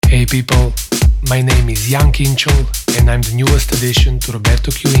Hey people, my name is Jan Kincl and I'm the newest addition to Roberto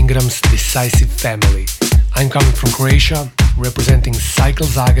Q. Ingram's Decisive family. I'm coming from Croatia, representing Kincl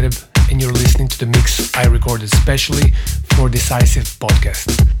Zagreeb, and you're listening to the mix I recorded specially for Decisive podcast.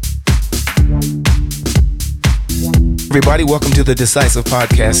 Everybody, welcome to the Decisive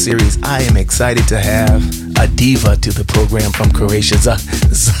podcast series. I am excited to have a diva to the program from Croatia,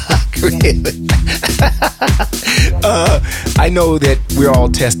 Zagreeb. I know that we're all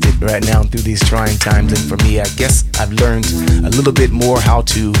tested right now through these trying times, and for me, I guess I've learned a little bit more how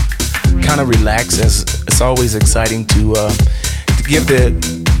to kind of relax, as it's always exciting to give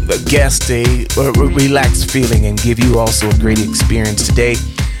the guest a relaxed feeling and give you also a great experience today.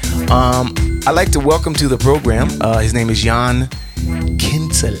 I'd like to welcome to the program, his name is Jan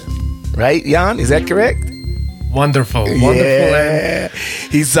Kincl, right? Jan, is that correct? Wonderful. Yeah.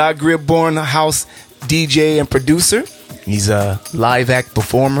 He's Zagreeb-born house DJ and producer. He's a live act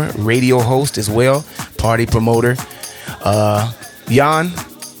performer, radio host as well, party promoter. Jan,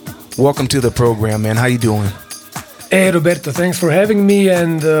 welcome to the program, man. How you doing? Hey Roberto, thanks for having me,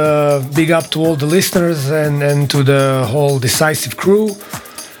 and big up to all the listeners and to the whole Decisive crew.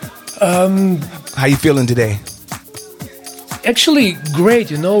 How you feeling today? Actually,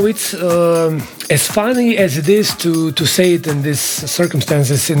 great. It's as funny as it is to say it in these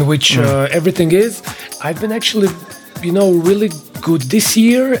circumstances in which everything is. I've been actually, really good this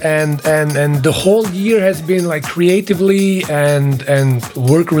year, and the whole year has been like creatively and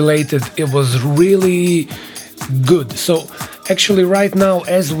work related. It was really good. So actually, right now,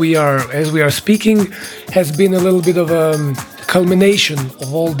 as we are speaking, has been a little bit of a culmination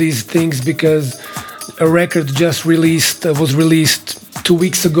of all these things, because a record just was released 2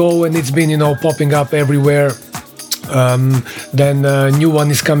 weeks ago, and it's been popping up everywhere. Then a new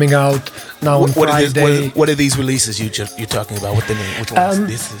one is coming out now on Friday. What are these releases you're talking about? What the name? Which one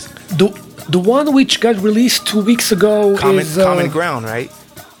is this? The one which got released 2 weeks ago is Common Ground, right?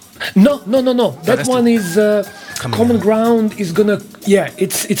 No. That one is Common Ground is gonna. Yeah,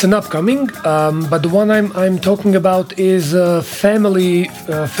 it's an upcoming. But the one I'm talking about is Family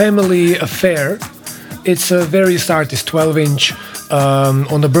Affair. It's a various artist, 12-inch,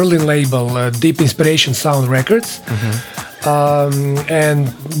 on the Berlin label, Deep Inspiration Sound Records. And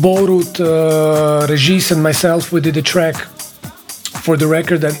Borut, Regis, and myself, we did a track for the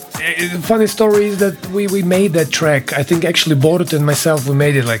record. And funny story is that we made that track. I think actually Borut and myself, we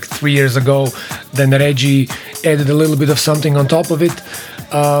made it like 3 years ago. Then Reggie added a little bit of something on top of it.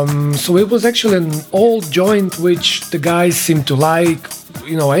 So it was actually an old joint which the guys seemed to like.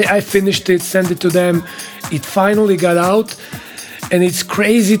 I finished it, sent it to them. It finally got out, and it's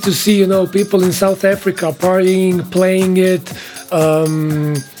crazy to see people in South Africa partying, playing it.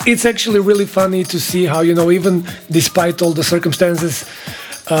 It's actually really funny to see how even despite all the circumstances,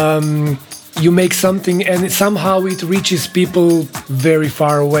 you make something and somehow it reaches people very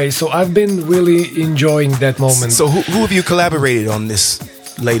far away. So I've been really enjoying that moment. So who have you collaborated on this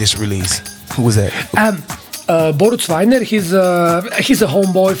latest release? Who was that? Borut Sveiner, he's a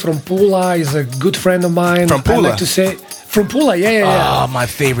homeboy from Pula. He's a good friend of mine. From Pula? I like to say from Pula, yeah. Ah, my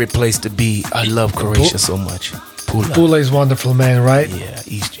favorite place to be. I love Croatia so much. Pula is wonderful, man, right? Yeah,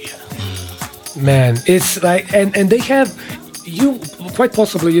 East, yeah. Man, it's like, and they have, you quite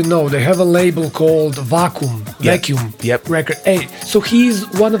possibly they have a label called Vacuum record. Hey, so he's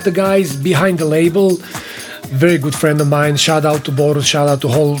one of the guys behind the label. Very good friend of mine. Shout out to Boris, shout out to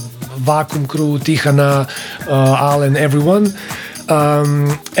whole Vacuum crew, Tihana, Alan, everyone.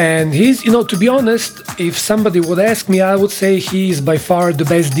 And he's, to be honest, if somebody would ask me, I would say he's by far the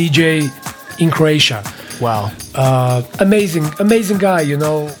best DJ in Croatia. Wow. Amazing guy,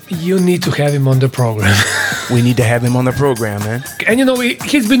 you need to have him on the program. We need to have him on the program, man. And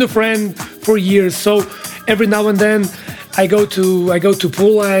he's been a friend for years, so every now and then I go to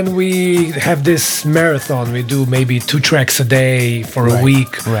Pula and we have this marathon. We do maybe 2 tracks a day for a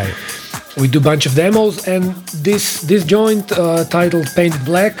week. Right. We do a bunch of demos, and this joint titled Painted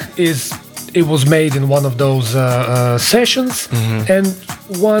Black it was made in one of those sessions. And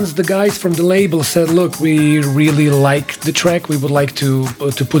once the guys from the label said, look, we really like the track, we would like to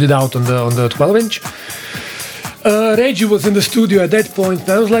put it out on the 12-inch. Reggie was in the studio at that point, and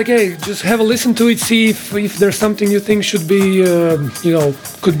I was like, hey, just have a listen to it, see if there's something you think should be,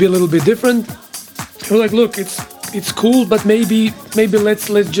 could be a little bit different. He was like, look, it's cool, but maybe let's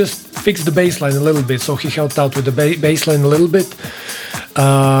just fix the bass line a little bit. So he helped out with the bass line a little bit.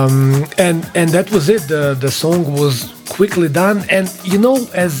 And that was it. The song was quickly done, and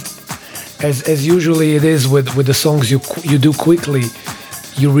as usually it is with the songs you do quickly,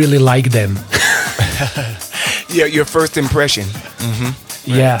 you really like them. Yeah, your first impression.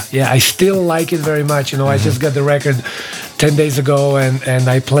 Yeah. I still like it very much. I just got the record 10 days ago, and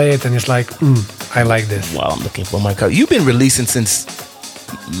I play it, and it's like, I like this. Wow, I'm looking for my copy. You've been releasing since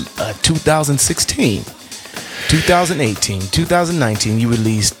 2016. 2018, 2019, you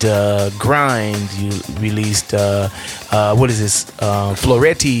released Grind, you released, what is this,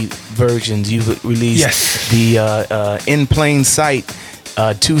 Floretti versions, you released the In Plain Sight,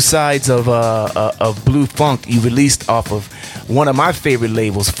 Two Sides of Blue Funk, you released off of one of my favorite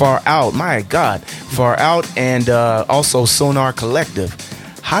labels, Far Out, my God, Far Out, and also Sonar Collective.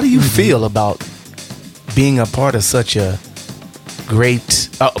 How do you feel about being a part of such a great,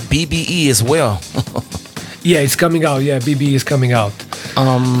 BBE as well? Yeah, it's coming out. Yeah, BB is coming out.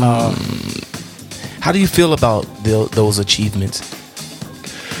 How do you feel about those achievements?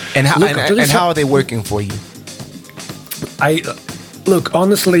 And how are they working for you? Look,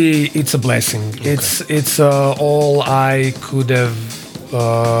 honestly, it's a blessing. Okay. It's all I could have.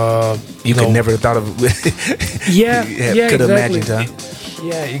 You could never have thought of. Yeah, could exactly. Imagined, huh?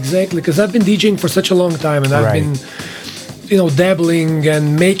 Yeah, exactly. Because I've been DJing for such a long time, and I've been, dabbling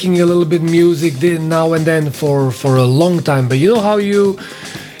and making a little bit music now and then for a long time. But you know how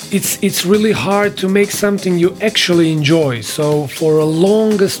it's really hard to make something you actually enjoy. So for the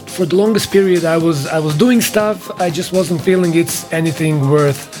longest period, I was doing stuff I just wasn't feeling it's anything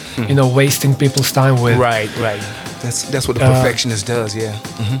worth wasting people's time with. Right. That's what the perfectionist does. Yeah.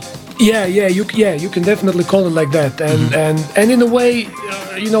 Mm-hmm. Yeah, you can definitely call it like that, and in a way,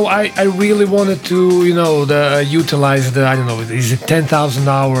 I really wanted to, utilize the, I don't know, is it 10,000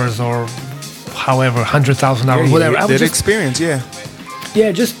 hours or however 100,000 hours, whatever. I was experience,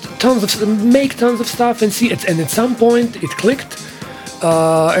 just make tons of stuff and see it, and at some point it clicked,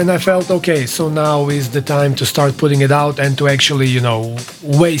 and I felt okay. So now is the time to start putting it out and to actually,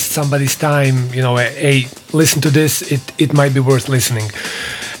 waste somebody's time. Hey, listen to this. It might be worth listening.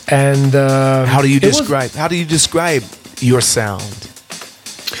 And how do you describe your sound?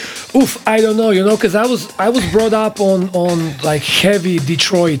 I don't know, because I was brought up on like heavy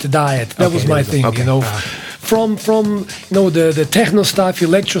Detroit diet. That was my thing, From the techno stuff,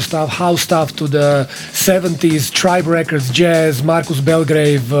 electro stuff, house stuff to the 70s Tribe Records, jazz, Marcus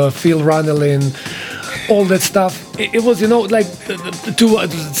Belgrave, Phil Ranelin, all that stuff. It was, like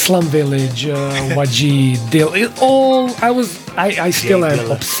Slum Village, Waji, Dill. I still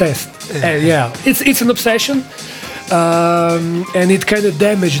am obsessed. It's an obsession, and it kind of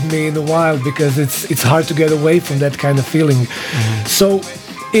damaged me in a while because it's hard to get away from that kind of feeling. Mm-hmm. So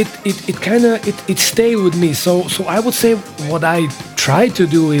it stayed with me. So I would say what I try to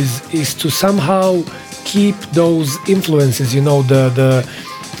do is to somehow keep those influences,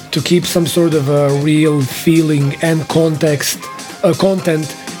 to keep some sort of a real feeling and content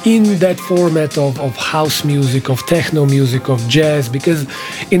in that format of house music, of techno music, of jazz, because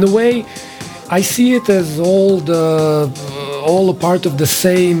in a way I see it as all a part of the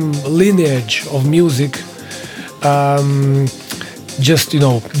same lineage of music. Just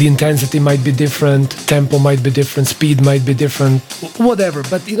the intensity might be different, tempo might be different, speed might be different, whatever,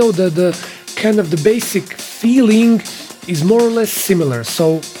 but the kind of the basic feeling is more or less similar.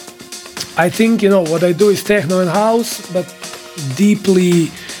 So I think what I do is techno and house, but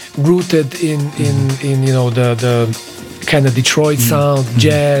deeply rooted in the kind of Detroit sound,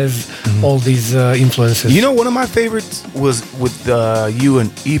 jazz, all these influences. One of my favorites was with you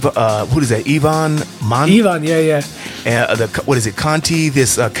and Eva. What is that? Ivan Man. Ivan, yeah. What is it? Conti.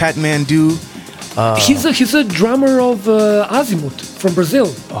 This Kathmandu. He's a drummer of Azimuth from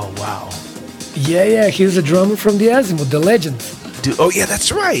Brazil. Oh wow. Yeah. He's a drummer from the Azimuth, the legends. Dude, oh yeah,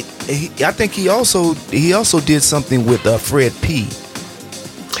 that's right. I think he also did something with Fred P.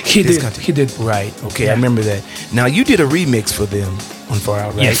 He did. Right. Okay, yeah. I remember that. Now you did a remix for them on Far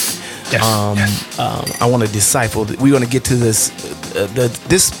Out, right? Yes. I want to decipher. We're going to get to this.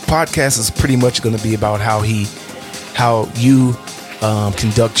 This podcast is pretty much going to be about how you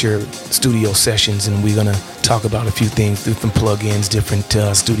conduct your studio sessions, and we're going to talk about a few things, different plugins, different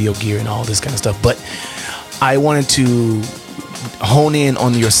studio gear, and all this kind of stuff. But I wanted to hone in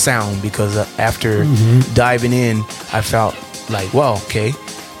on your sound because after diving in, I felt like,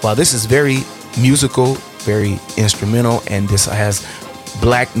 this is very musical, very instrumental, and this has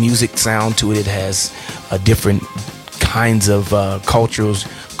black music sound to it. It has different kinds of cultures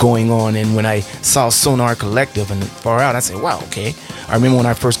going on. And when I saw Sonar Collective and Far Out, I said, wow, okay. I remember when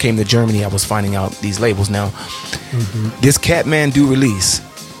I first came to Germany, I was finding out these labels. Now, this Kathmandu release,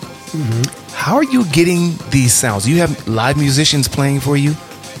 how are you getting these sounds? Do you have live musicians playing for you?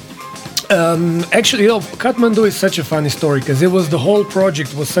 Actually, Kathmandu is such a funny story because the whole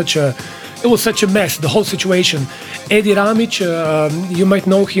project was such a it was such a mess, the whole situation. Eddie Ramic, you might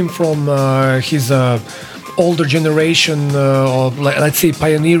know him from his older generation, of let's say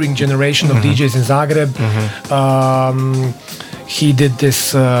pioneering generation of DJs in Zagreb. He did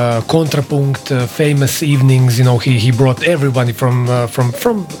this Contrapunkt famous evenings. You know, he brought everybody from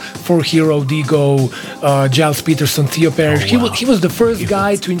For Hero, Digo, Giles Peterson, Theo Parrish. He was the first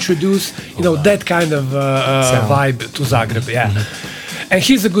guy to introduce that kind of vibe to Zagreb. Yeah. And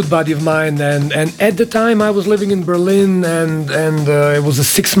he's a good buddy of mine, and at the time I was living in Berlin, and it was a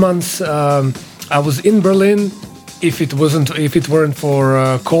 6 months. I was in Berlin. If it weren't for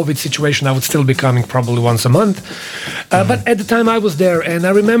COVID situation, I would still be coming probably once a month. But at the time I was there, and I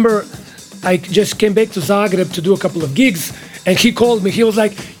remember I just came back to Zagreb to do a couple of gigs, and he called me. He was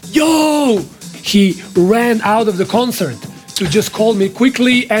like, "Yo!" He ran out of the concert to just call me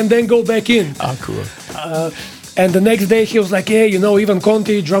quickly and then go back in. Oh, cool. And the next day he was like, "Hey, Ivan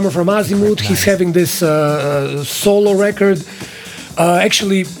Conti, drummer from Azimuth, he's having this solo record,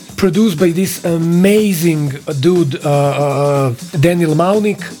 actually produced by this amazing dude, Daniel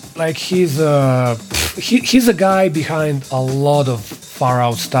Maunik. Like he's a guy behind a lot of Far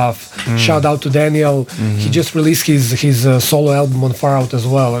Out stuff. Shout out to Daniel. He just released his solo album on Far Out as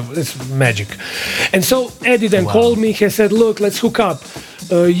well. It's magic." And so Eddie then called me. He said, "Look, let's hook up.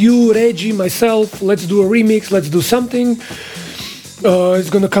 You, Reggie, myself. Let's do a remix. Let's do something. It's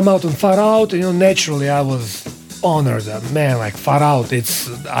gonna come out on Far Out." Naturally, I was honored. Man, like Far Out.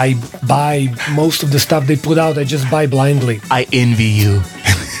 I buy most of the stuff they put out. I just buy blindly. I envy you.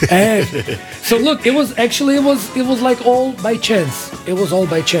 And so look, it was like all by chance. It was all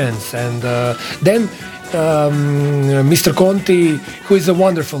by chance. And then Mr. Conti, who is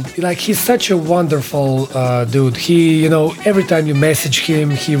he's such a wonderful dude. He, every time you message him,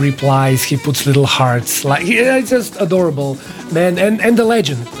 he replies, he puts little hearts. Like, it's just adorable, man. And the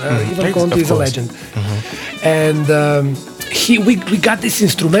legend. Even Conti is a legend. And we got this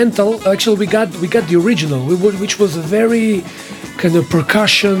instrumental. Actually, we got the original, which was a very kind of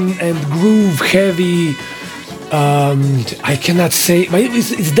percussion and groove heavy. I cannot say, but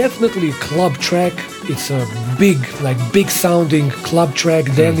it's definitely a club track. It's a big sounding club track.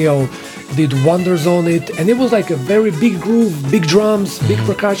 Daniel did wonders on it, and it was like a very big groove, big drums, big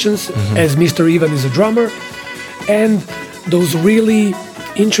percussions, as Mr. Ivan is a drummer, and those really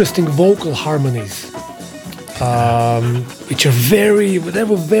interesting vocal harmonies, which are very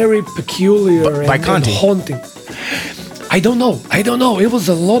peculiar and haunting. I don't know. It was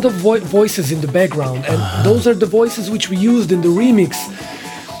a lot of voices in the background, and those are the voices which we used in the remix.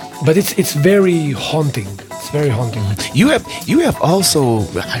 But it's very haunting. It's very haunting. You have also,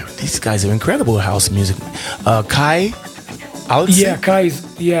 these guys are incredible at house music. Kai Altsy?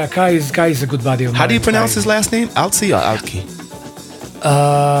 Kai is a good buddy of mine. How do you pronounce his last name? Altsy or Altki?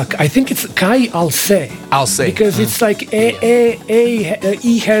 I think it's Kai Alse. Alse. Because it's like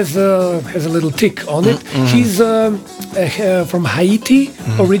E has a little tick on it. He's from Haiti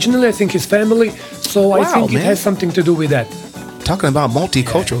originally, I think his family. So I think it has something to do with that. Talking about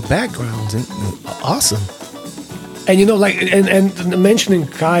multicultural backgrounds, and awesome. And and mentioning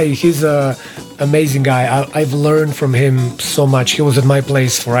Kai, he's a amazing guy. I've learned from him so much. He was at my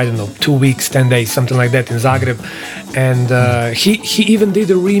place for 2 weeks, 10 days, something like that in Zagreb, and he even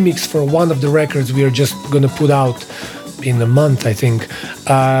did a remix for one of the records we are just gonna put out in a month, I think.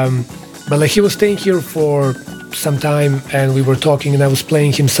 But he was staying here for some time, and we were talking, and I was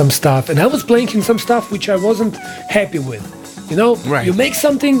playing him some stuff, and I was playing him some stuff which I wasn't happy with. Right. You make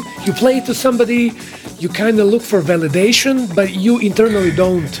something, you play it to somebody, you kind of look for validation, but you internally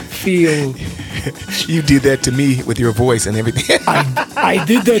don't feel. You did that to me with your voice and everything. I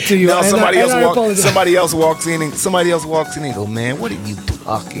did that to you. Now somebody else walks in and go, "Man, what are you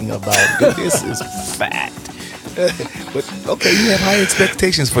talking about? Dude, this is fat." But okay, you have high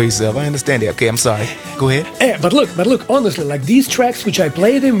expectations for yourself. I understand that. Okay, I'm sorry. Go ahead. Yeah, but look, honestly, like these tracks which I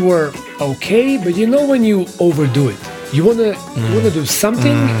played them were okay, but when you overdo it. You wanna do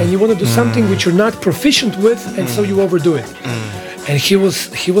something, and you wanna do something which you're not proficient with, and so you overdo it. And he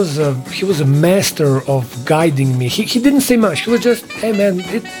was a master of guiding me. He didn't say much. He was just, "Hey man,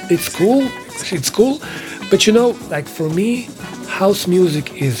 it's cool, But like for me, house music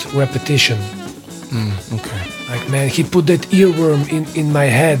is repetition. Okay. Like man, he put that earworm in my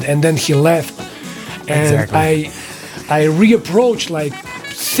head, and then he left, and exactly. I reapproached like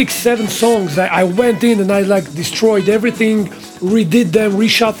 6-7 songs. I went in and I destroyed everything, redid them,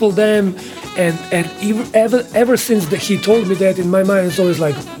 reshuffled them, and ever since he told me that, in my mind it's always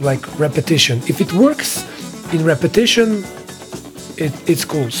like repetition. If it works in repetition, it's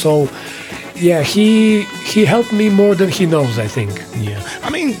cool. So yeah, he helped me more than he knows, I think. Yeah, I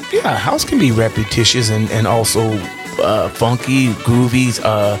mean, yeah, house can be repetitious and also funky, groovy.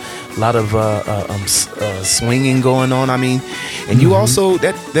 A lot of swinging going on. I mean, and you also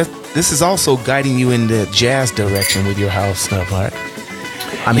that this is also guiding you in the jazz direction with your house stuff, right?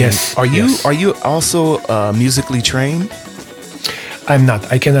 I mean, Yes, are you also musically trained? I'm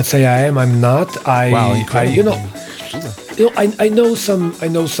not. I cannot say I am. I'm not. Wow, I know some. I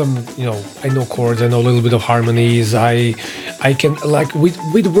know chords. I know a little bit of harmonies. I can, like,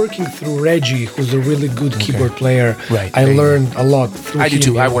 with working through Reggie, who's a really good keyboard player. Right. I learned a lot through I do him,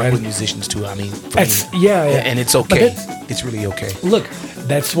 too. I know, work and with musicians too. I mean, yeah, and it's But okay. It's really okay. look,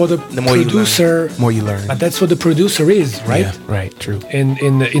 that's what a The more producer. you learn, the more you learn. But that's what the producer is, right? Yeah, right. True.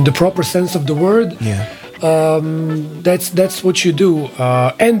 In the proper sense of the word. Yeah. That's what you do,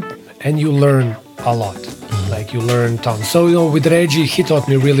 and you learn a lot. Like, you learn tons. So, with Reggie, he taught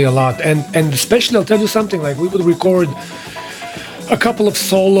me really a lot, and especially, I'll tell you something. Like, we would record a couple of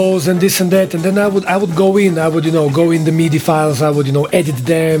solos and this and that, and then I would go in. I would go in the MIDI files. I would edit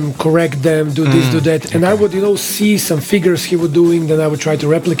them, correct them, do this, do that, and I would see some figures he was doing. Then I would try to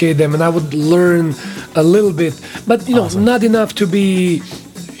replicate them, and I would learn a little bit, but Awesome. not enough to be.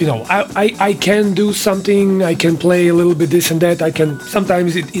 I can do something. I can play a little bit this and that. I can.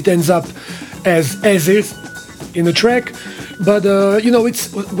 Sometimes it ends up as is in a track, but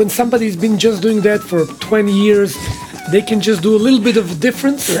it's when somebody's been just doing that for 20 years, they can just do a little bit of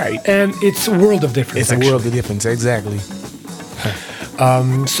difference, Right. and it's a world of difference. It's a world of difference. Exactly.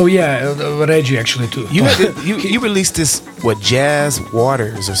 So yeah, Reggie actually too. You released this Jazz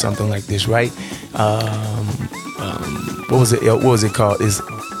Waters or something like this, right? What was it? What was it called? Is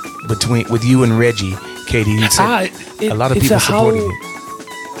with you and Reggie, Katie? You said a lot of people supported it.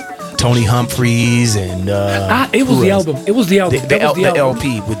 Tony Humphries and it was who the else? album. It was the album. The That was the album.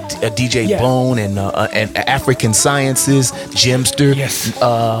 LP with DJ Yeah. Bone and African Sciences, Jimster, Yes.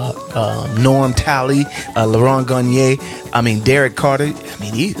 Norm Talley, Laurent Garnier. I mean, Derek Carter. I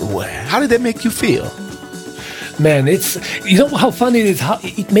mean, how did that make you feel? Man, it's how funny it is. How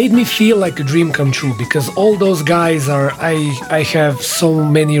it made me feel like a dream come true, because all those guys are. I have so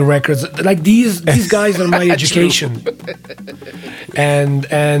many records. Like these guys are my education,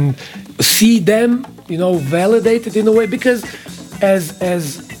 and see them, validated in a way, because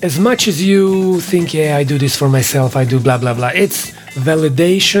as much as you think, yeah, I do this for myself, I do blah blah blah. It's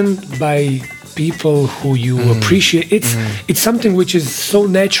validation by people who you appreciate. It's something which is so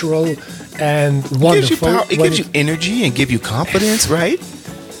natural and wonderful. It gives you energy and give you confidence, right?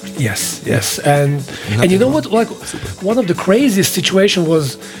 Yes, and you know what? Like, one of the craziest situation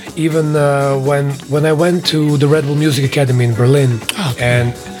was even when I went to the Red Bull Music Academy in Berlin,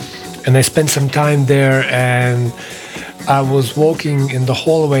 and I spent some time there, and I was walking in the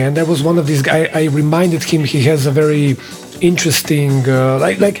hallway, and there was one of these guys. I reminded him he has a very interesting,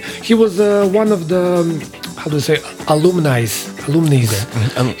 like he was one of the how do you say alumni.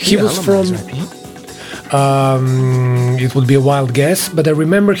 He was from. It would be a wild guess, but I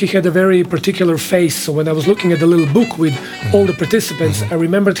remember he had a very particular face. So when I was looking at the little book with all the participants, I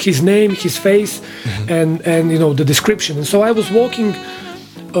remembered his name, his face, and the description. And so I was walking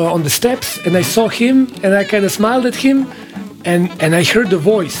on the steps, and I saw him, and I kind of smiled at him, and I heard the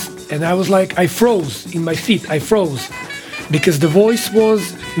voice, and I was like, I froze in my feet. I froze because the voice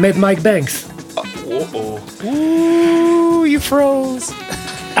was Mad Mike Banks. Ooh, you froze.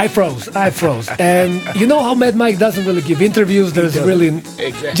 I froze. And you know how Mad Mike doesn't really give interviews. There's really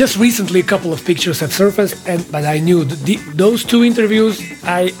Exactly. just recently a couple of pictures have surfaced, but I knew those two interviews.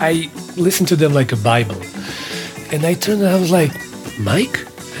 I listened to them like a Bible, and I turned and I was like, Mike.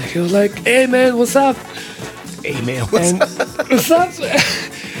 And he was like, Hey man, what's up? Hey man, What's up?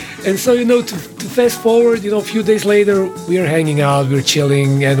 And so to fast forward, a few days later, we are hanging out, we're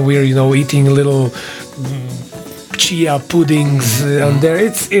chilling, and we're eating little chia puddings on there.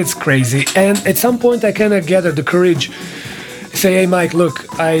 It's crazy. And at some point I kind of gathered the courage, say, hey Mike, look,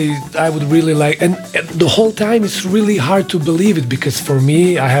 I would really like, and the whole time it's really hard to believe it, because for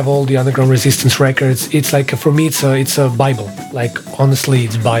me, I have all the Underground Resistance records. It's like, for me, it's a Bible. Like, honestly,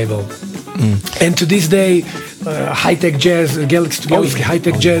 it's Bible. And to this day, high-tech jazz, Galaxy to Galaxy,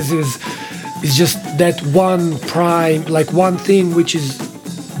 high-tech jazz is just that one prime, like one thing which is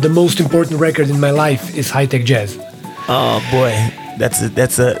the most important record in my life is high-tech jazz. Oh boy, that's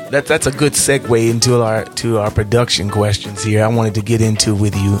a good segue into our production questions here. I wanted to get into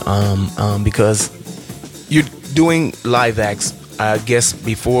with you because you're doing live acts. I guess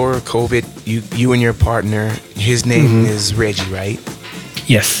before COVID, you and your partner, his name is Reggie, right?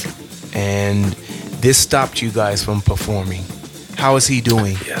 Yes. And this stopped you guys from performing. How is he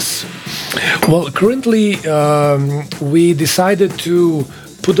doing? Yes. Well, currently we decided to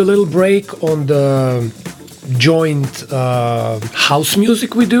put a little break on the joint house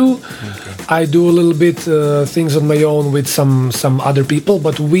music we do. Okay. I do a little bit things on my own with some other people,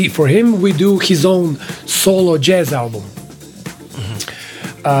 but for him we do his own solo jazz album.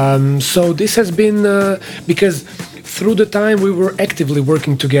 So this has been because through the time we were actively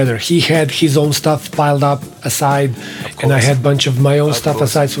working together. He had his own stuff piled up aside, and I had a bunch of my own stuff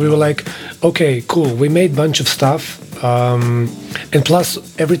aside. So we were like, okay, cool. We made a bunch of stuff, and plus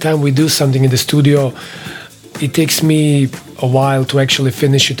every time we do something in the studio, it takes me a while to actually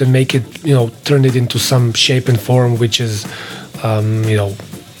finish it and make it, turn it into some shape and form which is,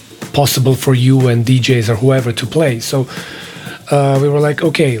 possible for you and DJs or whoever to play. So we were like,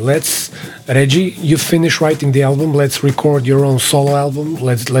 okay, Reggie, you finish writing the album. Let's record your own solo album.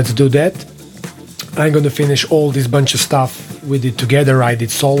 Let's do that. I'm going to finish all this bunch of stuff we did together. I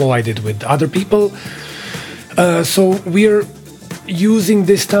did solo, I did with other people. So we're using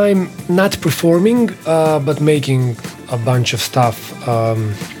this time not performing but making a bunch of stuff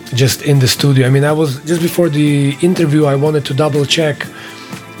just in the studio. I mean, I was just before the interview, I wanted to double check,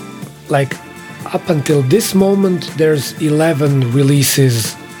 like up until this moment there's 11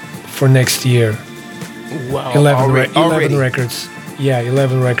 releases for next year. Wow. 11 records. Yeah,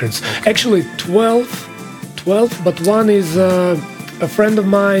 11 records. Okay. Actually 12, but one is a friend of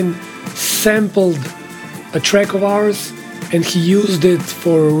mine sampled a track of ours and he used it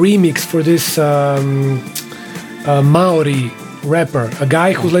for a remix for this Maori rapper, a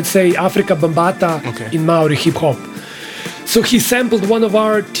guy who's, let's say, Afrika Bambata in Maori hip hop. So he sampled one of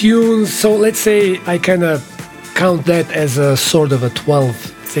our tunes. So let's say I kind of count that as a sort of a 12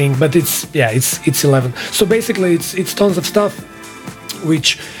 thing, but it's 11. So basically, it's tons of stuff,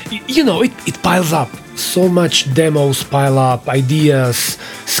 which it piles up. So much demos pile up, ideas,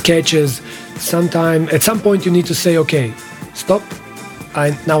 sketches. At some point, you need to say, okay, stop.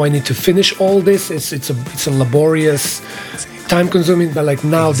 Now I need to finish all this. It's a laborious, time-consuming, but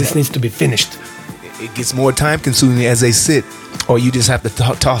now this needs to be finished. It gets more time-consuming as they sit, or you just have to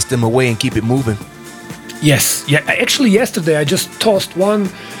toss them away and keep it moving. Yes. Yeah. Actually, yesterday I just tossed one,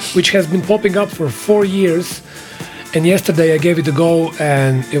 which has been popping up for 4 years, and yesterday I gave it a go,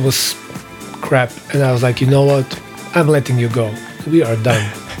 and it was crap. And I was like, you know what? I'm letting you go. We are done.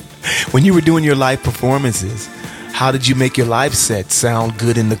 When you were doing your live performances, how did you make your live set sound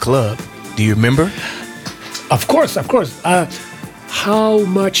good in the club? Do you remember? Of course. How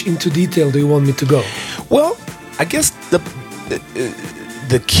much into detail do you want me to go? Well, I guess the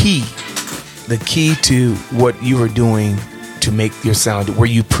key to what you were doing to make your sound. Were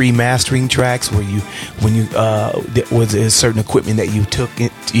you pre-mastering tracks? Was there certain equipment that you've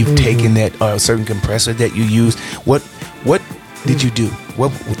taken that certain compressor that you used? What did you do?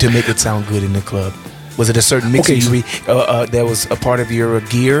 What to make it sound good in the club? Was it a certain mixer that was a part of your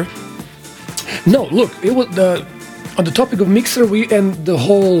gear? No, look, it was on the topic of mixer, and the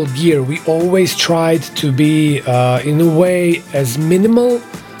whole gear, we always tried to be in a way as minimal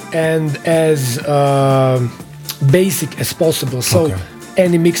and as basic as possible. So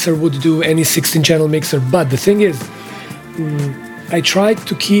any mixer would do, any 16-channel mixer. But the thing is, I tried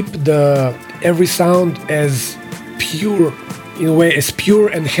to keep every sound as pure, in a way, as pure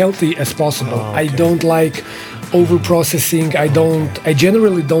and healthy as possible. I don't like over-processing. I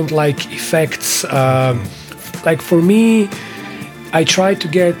generally don't like effects. Like for me, I try to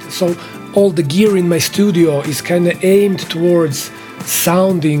get, so all the gear in my studio is kind of aimed towards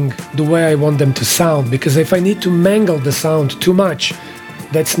sounding the way I want them to sound, because if I need to mangle the sound too much,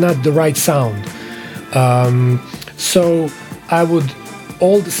 that's not the right sound. So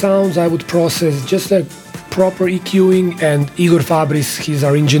all the sounds I would process just like proper EQing, and Igor Fabris, he's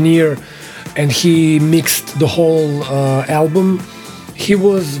our engineer, and he mixed the whole album. He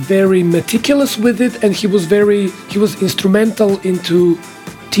was very meticulous with it, and he was instrumental into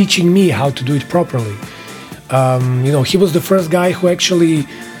teaching me how to do it properly. He was the first guy who actually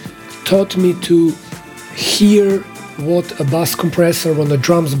taught me to hear what a bass compressor on a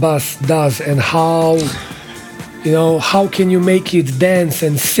drums bass does, and how can you make it dance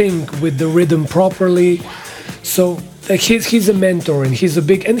and sync with the rhythm properly. So he's a mentor, and he's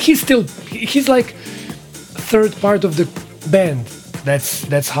like third part of the band.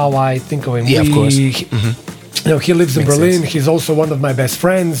 That's how I think of him. Yeah, of course. He lives in Berlin. Sense. He's also one of my best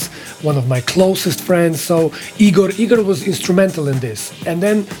friends, one of my closest friends. So Igor was instrumental in this. And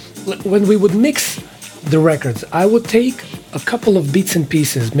then when we would mix the records, I would take a couple of bits and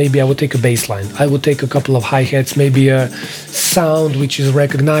pieces. Maybe I would take a bass line. I would take a couple of hi-hats, maybe a sound which is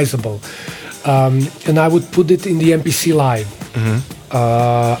recognizable. And I would put it in the MPC Live.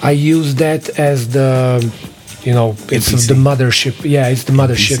 I use that as the, it's MPC. the mothership. Yeah, it's the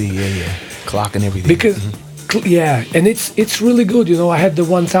mothership. Yeah. Clock and everything. Because and it's really good. I had the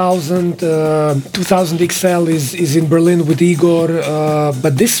 1000 2000 XL is in Berlin with Igor,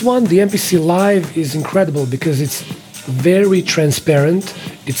 but this one, the MPC Live, is incredible because it's very transparent.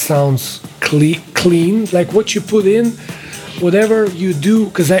 It sounds clean, like what you put in, whatever you do.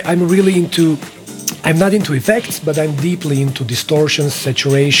 Because I'm not into effects, but I'm deeply into distortions,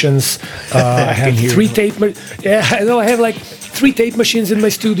 saturations. I have three tape. I have like 3 tape machines in my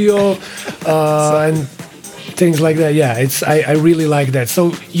studio, and things like that. Yeah, I really like that.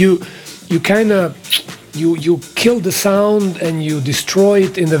 So you kind of you kill the sound and you destroy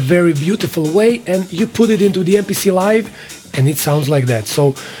it in a very beautiful way, and you put it into the MPC Live, and it sounds like that.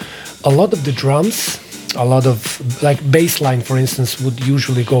 So a lot of the drums, a lot of like bass line, for instance, would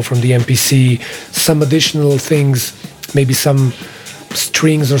usually go from the MPC. Some additional things, maybe some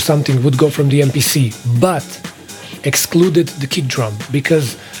strings or something, would go from the MPC, but excluded the kick drum,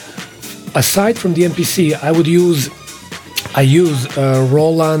 because aside from the MPC, I use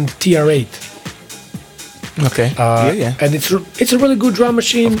Roland TR8. Okay. And it's a really good drum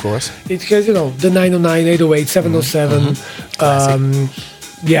machine. Of course. It has the 909, 808, 707.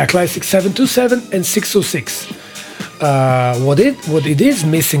 Classic 727 and 606. What it is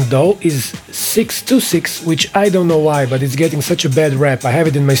missing though is 626, which I don't know why, but it's getting such a bad rap. I have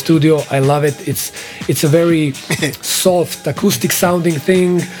it in my studio. I love it. It's a very soft acoustic sounding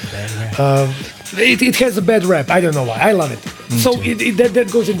thing. It has a bad rap. I don't know why. I love it. So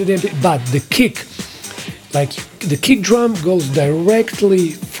that goes into the MP. But the kick, like the kick drum, goes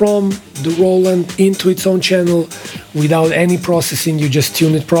directly from the Roland into its own channel without any processing. You just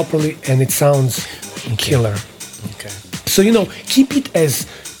tune it properly, and it sounds killer. Okay. So keep it as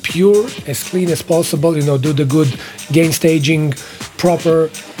pure, as clean as possible. Do the good gain staging, proper.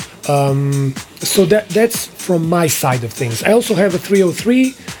 So that's from my side of things. I also have a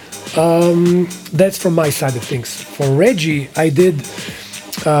 303. That's from my side of things. For Reggie, I did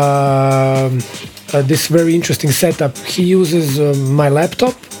this very interesting setup. He uses my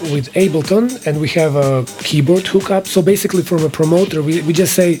laptop with Ableton, and we have a keyboard hookup. So basically, from a promoter, we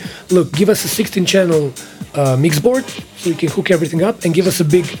just say, look, give us a 16-channel mix board so we can hook everything up, and give us a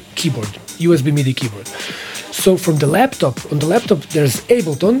big keyboard, USB MIDI keyboard. So on the laptop, there's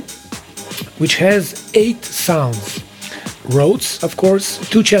Ableton, which has 8 sounds. Rhodes, of course,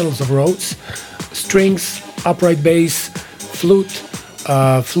 2 channels of Rhodes, strings, upright bass, flute,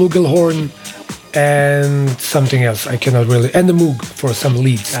 flugelhorn, and something else I cannot really, and the Moog for some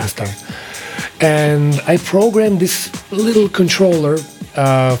leads and stuff. And I programmed this little controller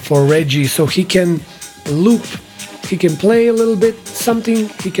for Reggie, so he can loop, he can play a little bit something,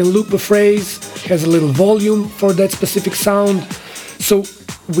 he can loop a phrase, has a little volume for that specific sound. So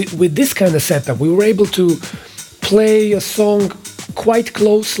with this kind of setup, we were able to play a song quite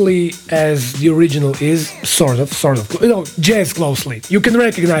closely as the original is, sort of, jazz closely. You can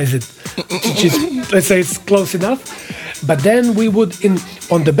recognize it. Let's say it's close enough. But then we would,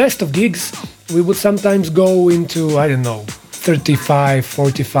 on the best of gigs, we would sometimes go into, 35,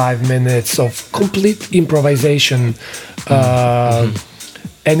 45 minutes of complete improvisation.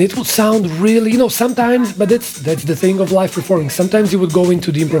 And it would sound really, sometimes, but that's the thing of live performing. Sometimes you would go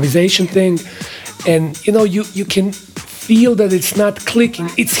into the improvisation thing, and you can feel that it's not clicking.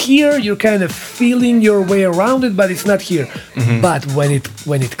 It's here. You're kind of feeling your way around it, but it's not here. But when it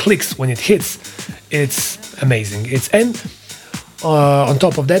clicks, when it hits, it's amazing. On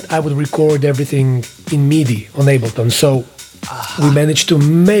top of that, I would record everything in MIDI on Ableton. So we managed to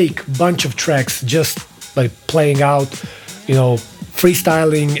make a bunch of tracks just by playing out,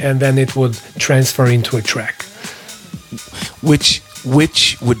 freestyling, and then it would transfer into a track. Which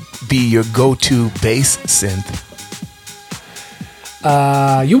would be your go-to bass synth?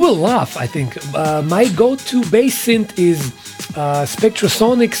 You will laugh, I think. My go-to bass synth is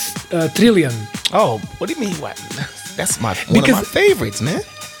Spectrasonics Trillion. Oh, what do you mean? What? That's one of my favorites, man.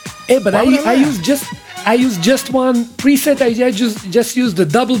 Yeah, but I use just one preset. I just use the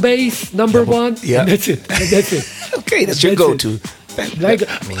double bass number 1. Yeah, and that's it. Okay, that's your go-to.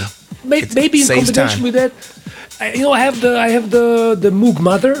 Maybe in combination with that, I have the Moog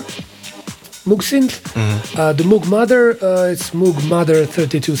Mother, Moog synth. The Moog Mother, it's Moog Mother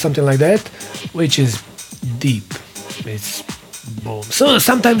 32, something like that, which is deep. It's boom. So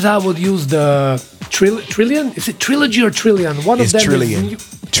sometimes I would use the Trillion. Is it Trilogy or Trillion? One of them. Trillion.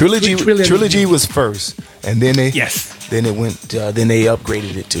 Trilogy was first, and then they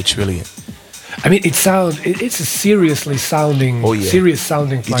upgraded it to Trillion. I mean, it's a serious sounding. Oh yeah, serious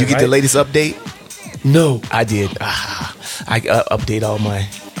sounding. Did you get the latest update? No, I did. I update all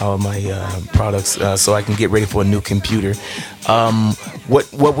my products so I can get ready for a new computer.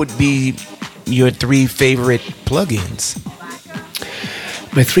 What would be your 3 favorite plugins?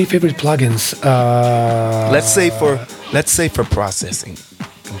 My 3 favorite plugins. Let's say for processing,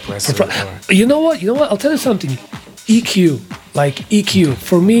 compressor. You know what? I'll tell you something. EQ, like EQ.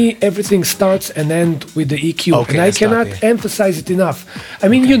 For me, everything starts and ends with the EQ, Okay, and I cannot emphasize it enough. I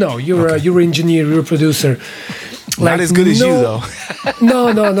mean, you're an engineer, you're a producer. Not as good as you, though.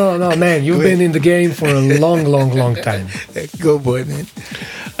 No, man. You've been in the game for a long time. Go, boy, man.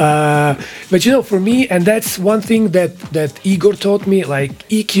 But for me, and that's one thing that Igor taught me, like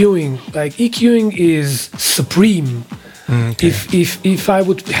EQing is supreme. Okay. If I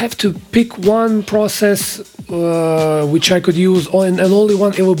would have to pick one process which I could use, and only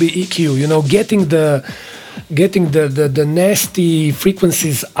one, it will be EQ. Getting the nasty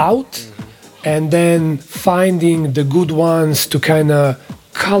frequencies out, and then finding the good ones to kind of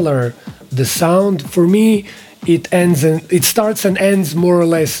color the sound. For me, it starts and ends more or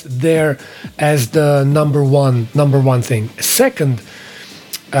less there as the number one thing. Second,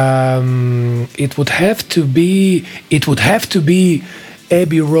 it would have to be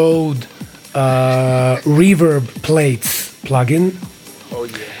Abbey Road reverb plates plugin. Oh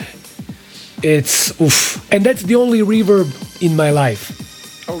yeah. It's oof, and that's the only reverb in my life.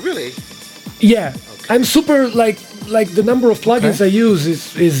 Oh really? Yeah. Okay. I'm super like the number of plugins I use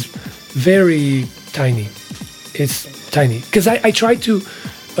is very tiny. It's tiny because I try to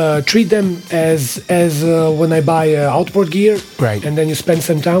treat them as when I buy outboard gear, right? And then you spend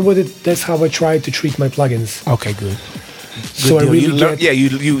some time with it. That's how I try to treat my plugins. Okay, good. So I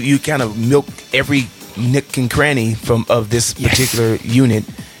really you kind of milk every nook and cranny of this particular unit,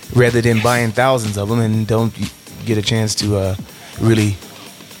 rather than buying thousands of them and don't get a chance to really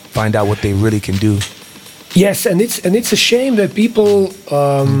find out what they really can do. Yes, and it's a shame that people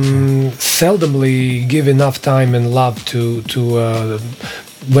seldomly give enough time and love to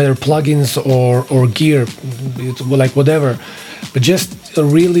whether plugins or gear, like whatever, but just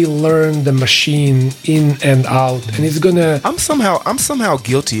really learn the machine in and out, and it's gonna. I'm somehow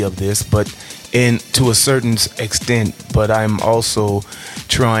guilty of this, but to a certain extent. But I'm also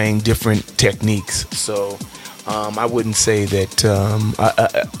trying different techniques, so. I wouldn't say that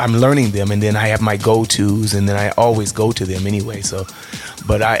I'm learning them, and then I have my go-tos, and then I always go to them anyway. So,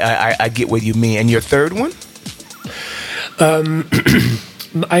 but I get what you mean. And your third one? I'm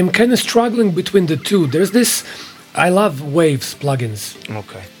kind of struggling between the two. There's this. I love Waves plugins.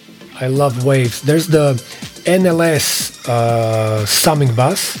 Okay. I love Waves. There's the NLS summing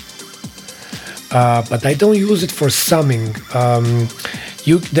bus, but I don't use it for summing.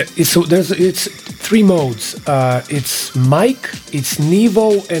 It's 3 modes. It's mic, it's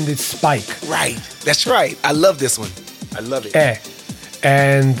Nevo, and it's spike. Right, that's right. I love this one. I love it.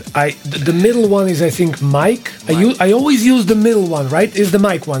 And the middle one is, I think, mic. I always use the middle one, right? Is the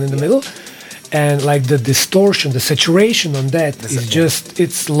mic one in the middle, and like the distortion, the saturation on that is just,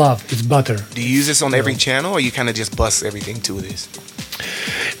 it's love, it's butter. Do you use this on every channel, or you kind of just bust everything to this?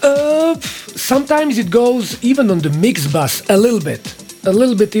 Sometimes it goes even on the mix bus a little bit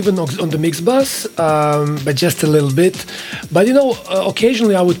even on the mix bus, but just a little bit. But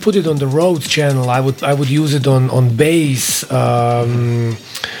occasionally I would put it on the Rhodes channel. I would use it on bass.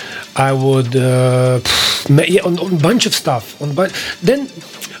 I would on a bunch of stuff. Then.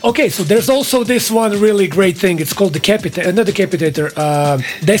 Okay, so there's also this one really great thing. It's called Decapitator, not Decapitator,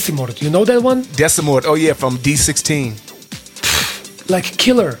 Decimort. You know that one? Decimort, oh yeah, from D16. Like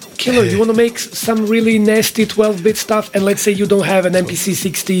killer. You want to make some really nasty 12-bit stuff, and let's say you don't have an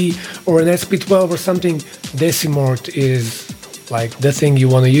MPC60 or an SP12 or something. Decimort is like the thing you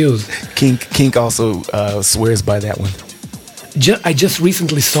want to use. Kincl also swears by that one. I just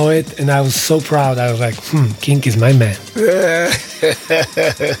recently saw it, and I was so proud. I was like, Kincl is my man.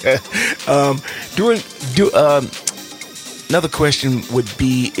 Another question would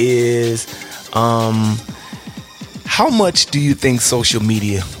be how much do you think social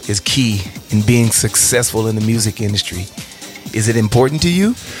media is key in being successful in the music industry? Is it important to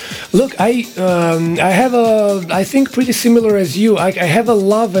you? Look, I have I think pretty similar as you. I have a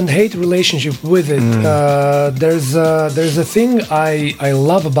love and hate relationship with it. There's a thing I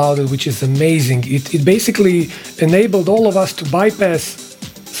love about it, which is amazing. It basically enabled all of us to bypass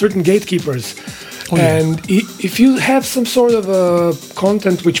certain gatekeepers. Oh, yeah. And if you have some sort of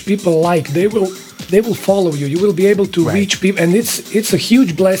content which people like, they will follow you. You will be able to reach people, and it's a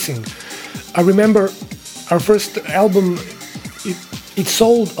huge blessing. I remember our first album. It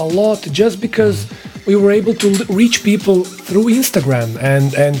sold a lot just because we were able to reach people through Instagram,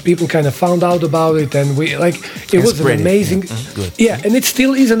 and people kind of found out about it, and we like it was an amazing, yeah, and it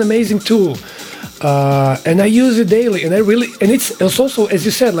still is an amazing tool, and I use it daily, and it's also, as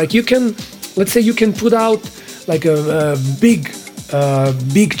you said, like you can, let's say you can put out like a big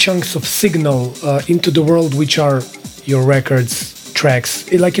chunks of signal into the world, which are your records, tracks.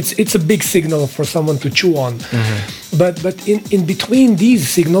 It's a big signal for someone to chew on. But in between these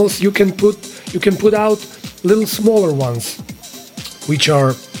signals, you can put out little smaller ones, which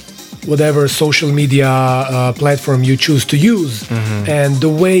are whatever social media platform you choose to use, and the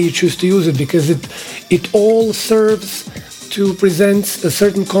way you choose to use it, because it all serves to present a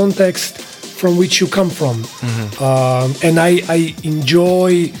certain context from which you come from. And I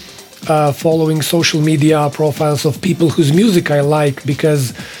enjoy following social media profiles of people whose music I like,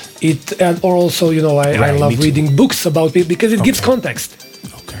 because or also, I love reading books about it because it gives context.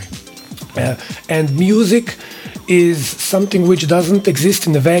 And music is something which doesn't exist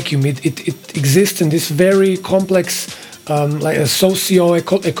in a vacuum. It exists in this very complex, like a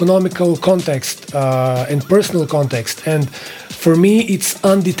socio-economical context and personal context. And for me, it's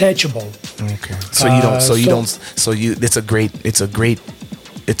undetachable. Okay.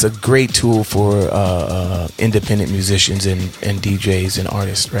 It's a great tool for independent musicians and DJs and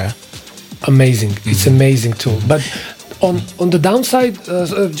artists, right? Amazing. It's an amazing tool. But on the downside,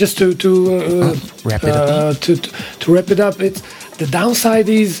 just to wrap it up, to wrap it up, the downside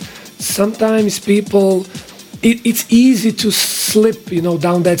is sometimes people. It's easy to slip,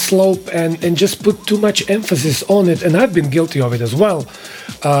 down that slope and just put too much emphasis on it, and I've been guilty of it as well.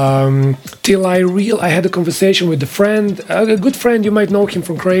 Till I had a conversation with a good friend. You might know him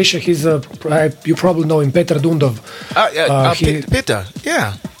from Croatia. You probably know him, Petar Dundov. Petar,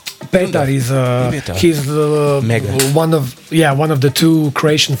 yeah. Petar is he's one of the two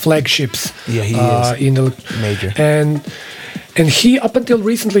Croatian flagships. Yeah, he is in the major. And he, up until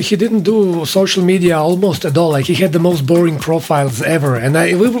recently, he didn't do social media almost at all. Like, he had the most boring profiles ever. And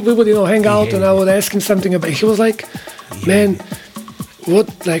we would hang out, and I would ask him something about. He was like, "Man, what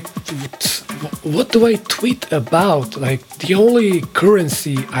do I tweet about? Like, the only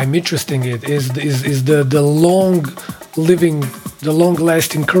currency I'm interested in is the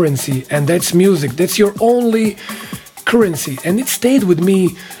long-lasting currency, and that's music. That's your only currency." And it stayed with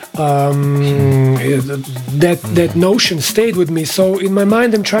me. That notion stayed with me. So in my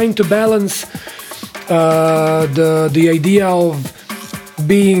mind, I'm trying to balance the idea of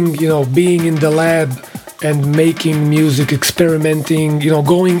being in the lab and making music, experimenting,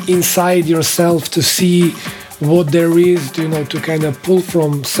 going inside yourself to see what there is, to kind of pull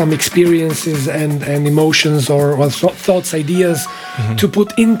from some experiences and emotions or thoughts, ideas to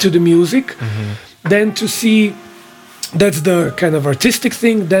put into the music, then to see. That's the kind of artistic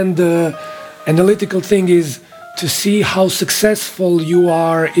thing. Then the analytical thing is to see how successful you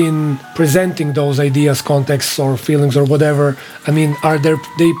are in presenting those ideas, contexts, or feelings, or whatever. I mean, are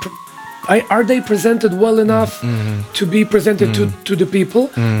they presented well enough to be presented to the people?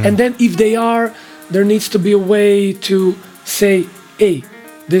 And then if they are, there needs to be a way to say, "Hey,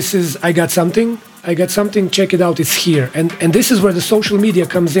 I got something, check it out, it's here." And this is where the social media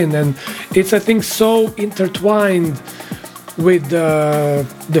comes in, and it's, I think, so intertwined with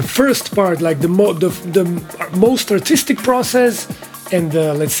the first part, like the most artistic process, and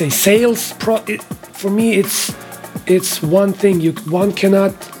let's say sales for me, it's one thing. One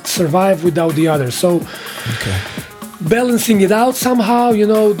cannot survive without the other. So balancing it out somehow,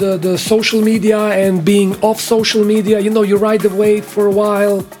 the social media and being off social media, you ride the wave for a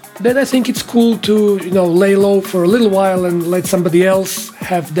while. Then I think it's cool to, lay low for a little while and let somebody else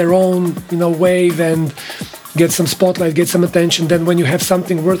have their own, wave and get some spotlight, get some attention. Then when you have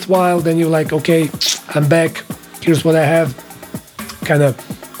something worthwhile, then you're like, okay, I'm back. Here's what I have. Kind of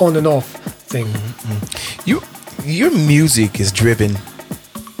on and off thing. Your music is driven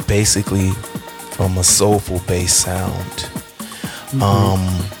basically from a soulful bass sound.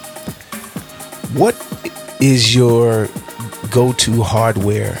 What is your go-to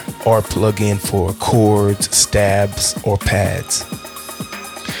hardware or plug-in for chords, stabs, or pads?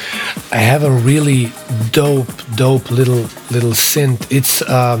 I have a really dope little synth. It's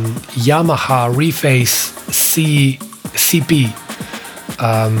Yamaha Reface CP.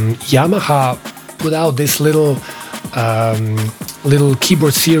 Yamaha put out this little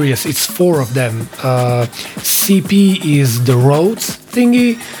keyboard series. It's 4 of them. CP is the Rhodes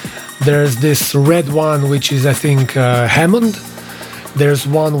thingy. There's this red one, which is, I think, Hammond. There's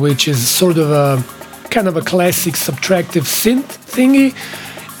one which is sort of a kind of a classic subtractive synth thingy,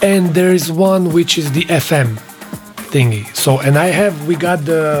 and there is one which is the FM thingy. So, and we got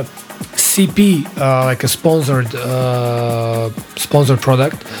the CP, like a sponsored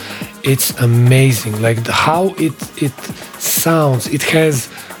product. It's amazing. Like how it sounds. It has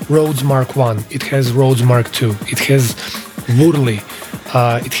Rhodes Mark 1. It has Rhodes Mark 2. It has Woodley.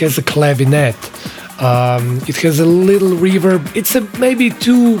 It has a clavinet. It has a little reverb. It's maybe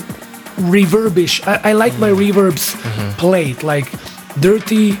too reverbish. I like my reverbs played like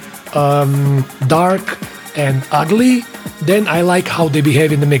dirty, dark, and ugly. Then I like how they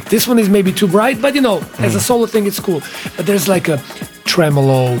behave in the mix. This one is maybe too bright, but as a solo thing, it's cool. But there's like a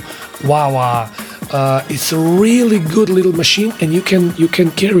tremolo, wah-wah. It's a really good little machine, and you can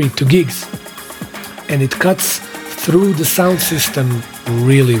carry it to gigs, and it cuts through the sound system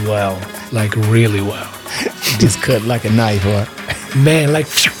really well, like really well. Just cut like a knife, huh? Man, like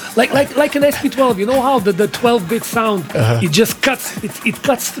an SP12. You know how the 12-bit sound, it just cuts. It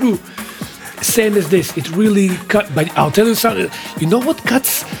cuts through. Same as this, it really cut. But I'll tell you something. You know what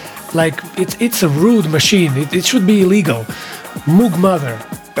cuts? Like it's a rude machine. It should be illegal. Moog Mother.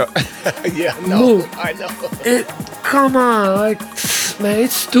 Yeah, no, Moog. I know. Come on, like man,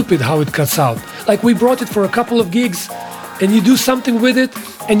 it's stupid how it cuts out. Like we brought it for a couple of gigs, and you do something with it,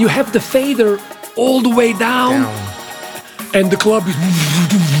 and you have the fader all the way down. And the club is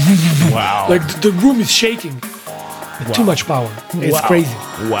Wow. like the room is shaking. Wow. Too much power. It's crazy.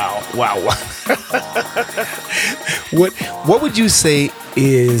 Wow. What would you say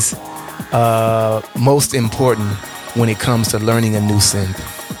is most important when it comes to learning a new synth?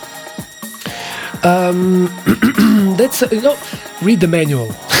 That's read the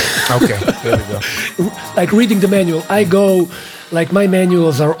manual. Okay, there we go. Like reading the manual, I go like my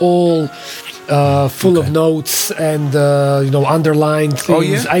manuals are all full of notes and underlined things. Oh,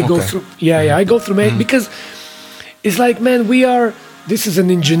 yeah? I go through. I go through because it's like, man, this is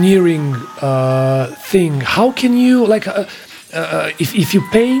an engineering thing. How can you if you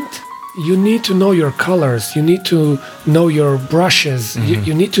paint, you need to know your colors. You need to know your brushes.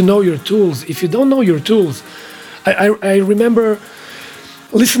 You need to know your tools. If you don't know your tools, I remember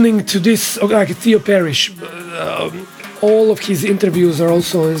listening to this, like Theo Parrish. All of his interviews are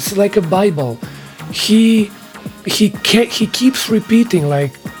also, it's like a Bible. He keeps repeating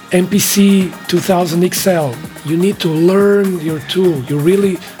like MPC 2000 XL. You need to learn your tool.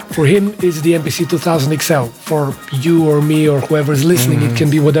 For him, it's the MPC 2000 XL. For you or me or whoever is listening, it can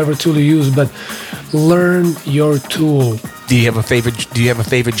be whatever tool you use, but learn your tool. Do you have a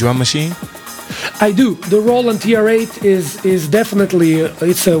favorite drum machine? I do. The Roland TR8 is definitely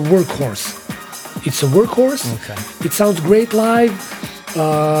it's a workhorse. It's a workhorse. Okay. It sounds great live.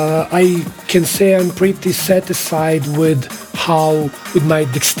 I can say I'm pretty satisfied with my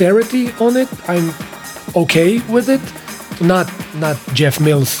dexterity on it. I'm okay with it. Not Jeff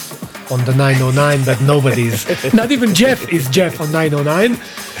Mills on the 909, but nobody's. Not even Jeff is Jeff on 909.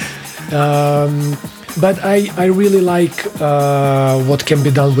 But I really like what can be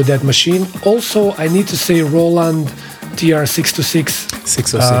done with that machine. Also, I need to say Roland TR626.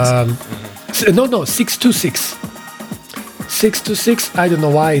 606. 626. 626, I don't know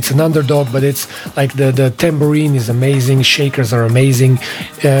why, it's an underdog, but it's like the tambourine is amazing, shakers are amazing,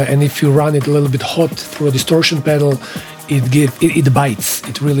 and if you run it a little bit hot through a distortion pedal, it bites,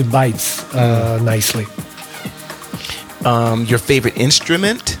 it really bites nicely. Your favorite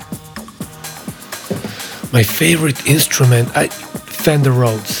instrument? My favorite instrument, Fender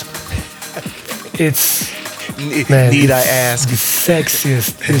Rhodes. It's... Man, need I ask? The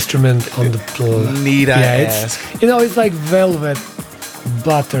sexiest instrument on the planet. Need I ask? It's like velvet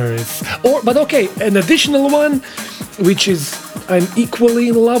butter. But okay, an additional one, which is I'm equally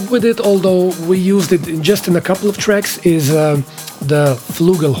in love with it, although we used it just in a couple of tracks, is the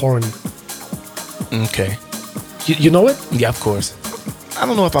flugelhorn. Okay. You know it? Yeah, of course. I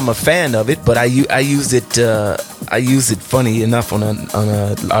don't know if I'm a fan of it, but I used it. I used it funny enough on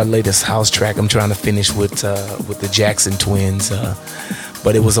our latest house track. I'm trying to finish with the Jackson Twins,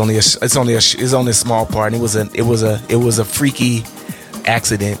 but it was only a small part. And it was a freaky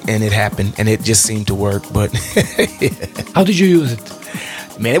accident, and it happened, and it just seemed to work. But how did you use it?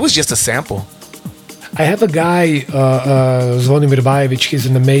 Man, it was just a sample. I have a guy, Zvonimir Bajevic. He's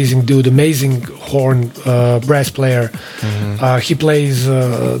an amazing dude, amazing horn brass player. Mm-hmm. He plays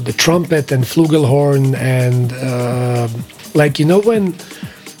the trumpet and flugelhorn, and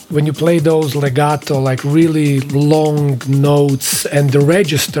when you play those legato, like really long notes, and the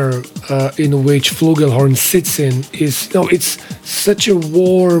register in which flugelhorn sits in is, it's such a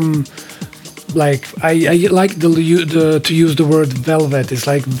warm. Like I like to use the word velvet. It's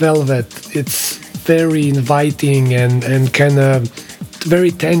like velvet. It's very inviting and kind of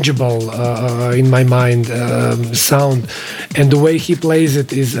very tangible in my mind sound, and the way he plays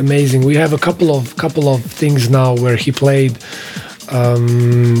it is amazing. We have a couple of things now where he played,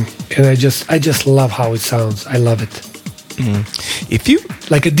 and I just love how it sounds. I love it. If you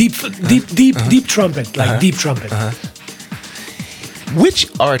like a deep trumpet, like deep trumpet. Which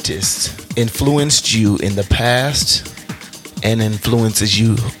artist influenced you in the past and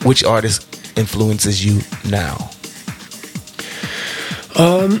which artist influences you now?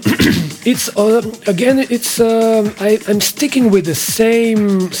 It's I'm sticking with the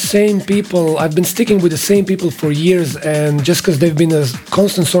same people. I've been sticking with the same people for years, and just because they've been a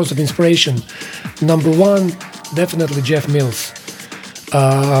constant source of inspiration. Number one, definitely Jeff Mills,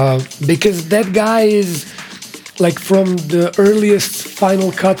 because that guy is like from the earliest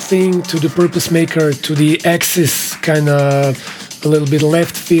Final Cut thing to the Purpose Maker to the Axis kind of a little bit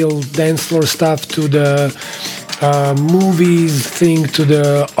left field dance floor stuff to the movies thing to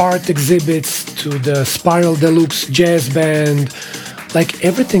the art exhibits to the Spiral Deluxe jazz band. Like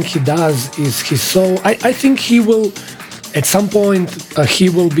everything he does he's so I think he will at some point he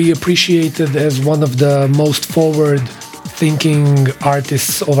will be appreciated as one of the most forward thinking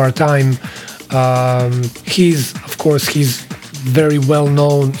artists of our time. He's very well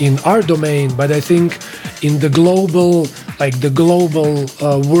known in our domain, but I think in the global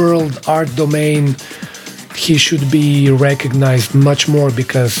world art domain, he should be recognized much more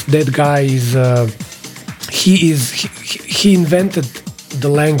because that guy he invented the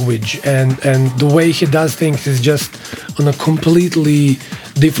language and the way he does things is just on a completely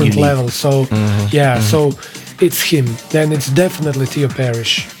different level. So so it's him. Then it's definitely Theo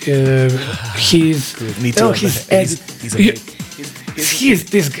Parrish. He's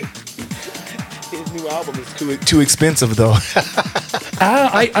this guy. His new album is too expensive though.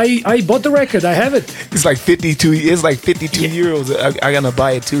 I bought the record. I have it. It's like 52. It's like 52 euros. I gotta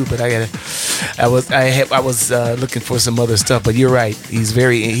buy it too, but I was looking for some other stuff. But you're right. He's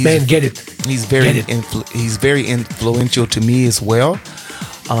get it. He's very influential to me as well.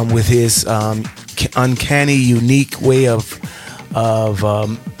 With his uncanny, unique way of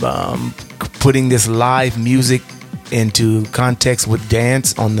putting this live music into context with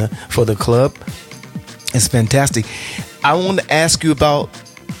dance for the club. It's fantastic. I want to ask you about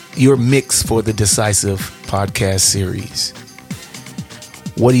your mix for the Decisive podcast series.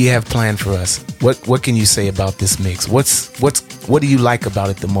 What do you have planned for us? What can you say about this mix? What do you like about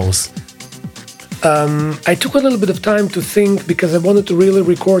it the most? I took a little bit of time to think because I wanted to really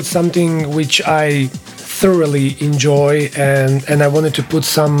record something which I thoroughly enjoy, and I wanted to put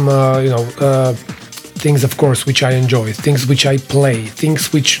some things, of course, which I enjoy, things which I play,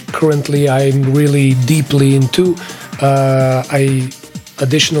 things which currently I'm really deeply into. I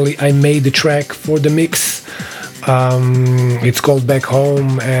made the track for the mix. It's called Back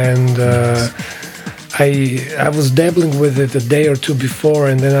Home, and I was dabbling with it a day or two before,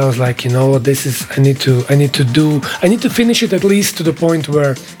 and then I was like, you know what, I need to finish it at least to the point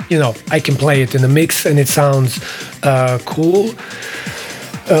where, I can play it in a mix and it sounds cool.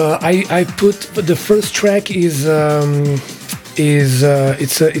 I put the first track is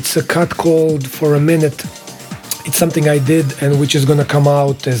it's a cut called For a Minute. It's something I did and which is gonna come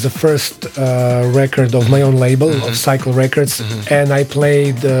out as the first record of my own label of Cycle Records, and I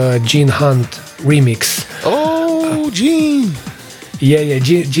played Gene Hunt remix. Oh, Gene! Yeah,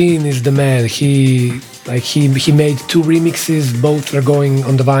 Gene is the man. He made two remixes, both are going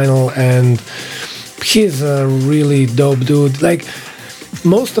on the vinyl, and he's a really dope dude. Like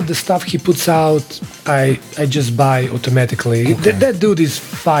most of the stuff he puts out, I just buy automatically. Okay. That dude is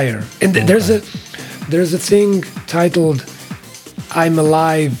fire. And there's a thing titled I'm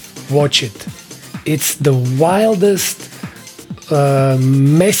Alive, Watch It. It's the wildest,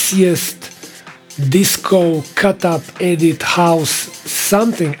 messiest disco cut up edit house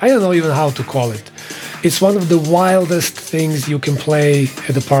something. I don't know even how to call it. It's one of the wildest things you can play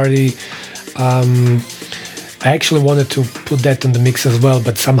at a party. I actually wanted to put that in the mix as well,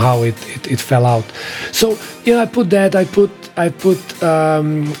 but somehow it fell out. So I put that. I put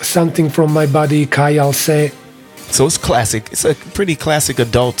something from my buddy Kai Alce. So it's classic. It's a pretty classic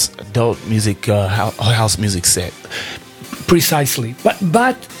adult music, house music set. Precisely.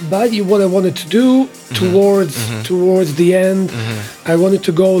 But what I wanted to do towards the end, I wanted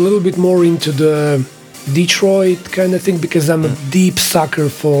to go a little bit more into the Detroit kind of thing because I'm a deep sucker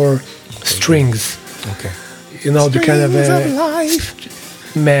for strings. Okay. The kind of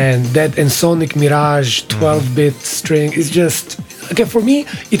life. Man, that and Sonic Mirage 12-bit string is just okay for me.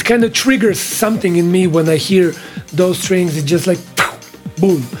 It kind of triggers something in me when I hear those strings. It's just like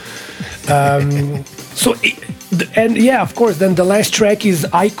boom. So And yeah, of course. Then the last track is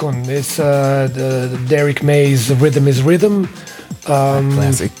Icon. It's the Derek May's Rhythm is Rhythm.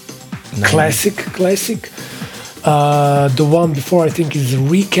 Classic. Classic. The one before I think is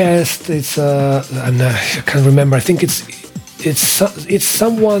Recast. It's I can't remember. I think it's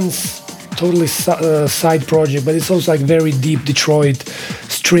someone's totally side project, but it's also like very deep Detroit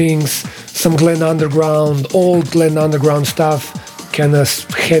strings, some old Glenn Underground stuff, kind of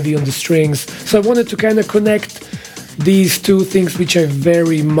heavy on the strings. So I wanted to kind of connect these two things, which I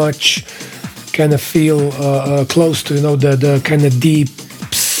very much kind of feel close to. The kind of deep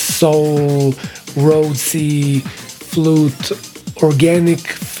soul, Rhodesy, flute, organic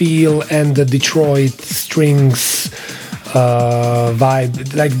feel, and the Detroit strings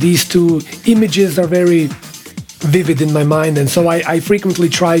vibe. Like these two images are very vivid in my mind, and so I frequently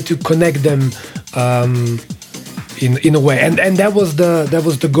try to connect them in a way. And that was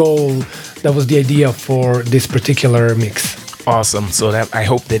the goal. That was the idea for this particular mix. Awesome. So that I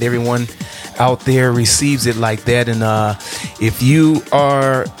hope that everyone out there receives it like that. And if you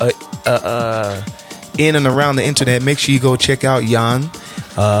are in and around the internet, make sure you go check out Jan.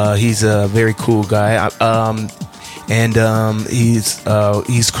 He's a very cool guy. And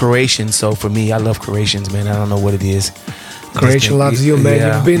he's Croatian. So for me, I love Croatians, man. I don't know what it is. Croatia loves you, man.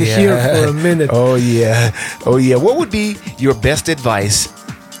 Yeah, you've been here for a minute. Oh yeah. What would be your best advice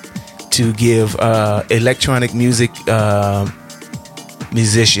to give electronic music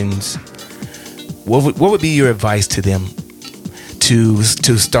musicians? What would be your advice to them to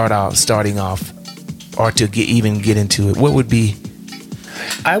starting off, or to get into it? What would be?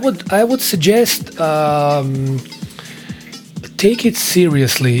 I would suggest take it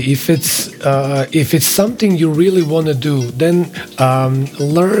seriously. If it's something you really want to do, then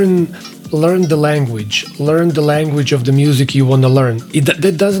learn the language. Learn the language of the music you want to learn.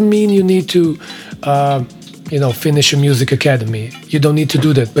 That doesn't mean you need to finish a music academy. You don't need to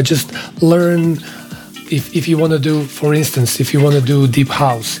do that, but just learn. If you want to do, for instance, if you want to do deep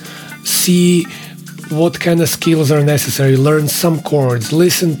house, see what kind of skills are necessary. Learn some chords.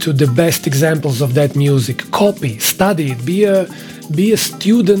 Listen to the best examples of that music. Copy, study it. Be a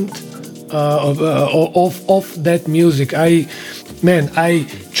student of that music. I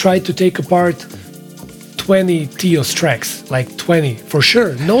try to take apart 20 Tios tracks, like 20 for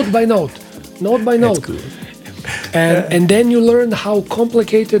sure, note by note. That's cool. And then you learn how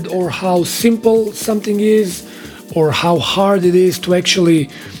complicated or how simple something is, or how hard it is to actually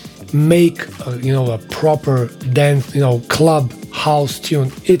make a proper dance, club house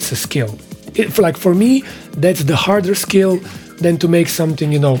tune. It's a skill. For me, that's the harder skill than to make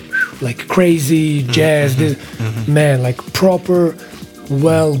something like crazy jazz. Man, like proper,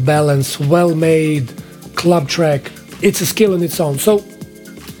 well balanced, well made club track. It's a skill in its own. So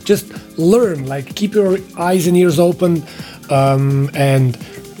just learn, like keep your eyes and ears open, and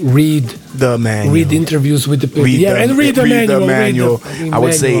read the manual. Read interviews with the people. Read the manual.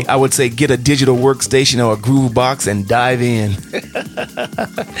 I would say get a digital workstation or a groove box and dive in.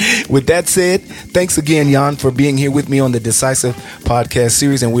 With that said, thanks again, Jan, for being here with me on the Decisive podcast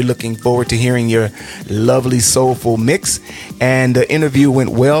series, and we're looking forward to hearing your lovely soulful mix. And the interview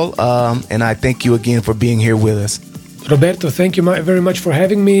went well, and I thank you again for being here with us. Roberto, thank you very much for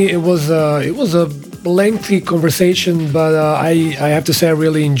having me. It was a lengthy conversation, but I have to say I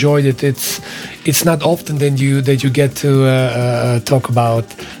really enjoyed it. It's not often that you get to talk about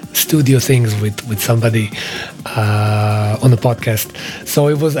studio things with somebody on a podcast. So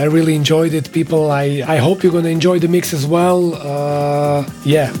I really enjoyed it. People, I hope you're gonna enjoy the mix as well.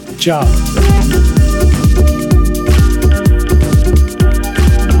 Ciao.